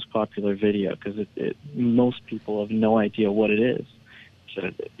our most popular video because most people have no idea what it is. So,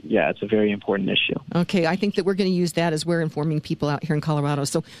 yeah, it's a very important issue. Okay, I think that we're going to use that as we're informing people out here in Colorado.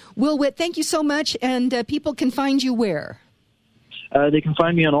 So, Will Witt, thank you so much, and people can find you where? They can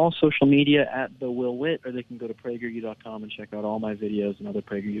find me on all social media at the Will Witt, or they can go to PragerU.com and check out all my videos and other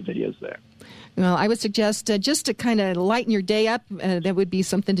PragerU videos there. Well, I would suggest just to kind of lighten your day up, that would be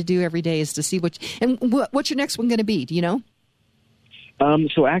something to do every day, is to see what's your next one going to be? Do you know?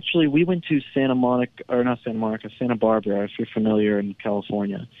 So actually, we went to Santa Barbara, if you're familiar, in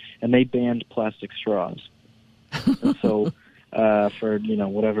California, and they banned plastic straws. And so for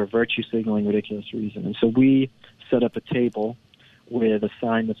whatever virtue signaling ridiculous reason, and so we set up a table with a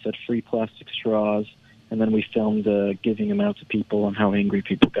sign that said "Free Plastic Straws," and then we filmed giving them out to people and how angry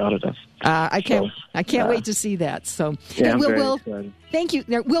people got at us. I can't wait to see that. So, yeah, Will, excited. Thank you,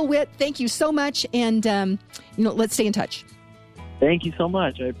 Will Witt. Thank you so much, and let's stay in touch. Thank you so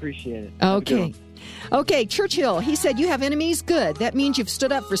much. I appreciate it. Okay, Churchill, he said, you have enemies? Good. That means you've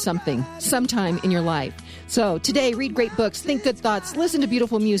stood up for something sometime in your life. So today, read great books, think good thoughts, listen to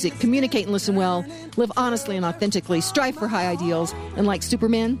beautiful music, communicate and listen well, live honestly and authentically, strive for high ideals, and like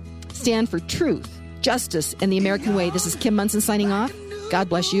Superman, stand for truth, justice, and the American way. This is Kim Munson signing off. God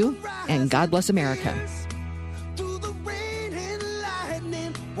bless you, and God bless America. Through the rain and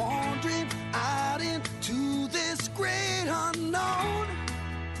lightning, wandering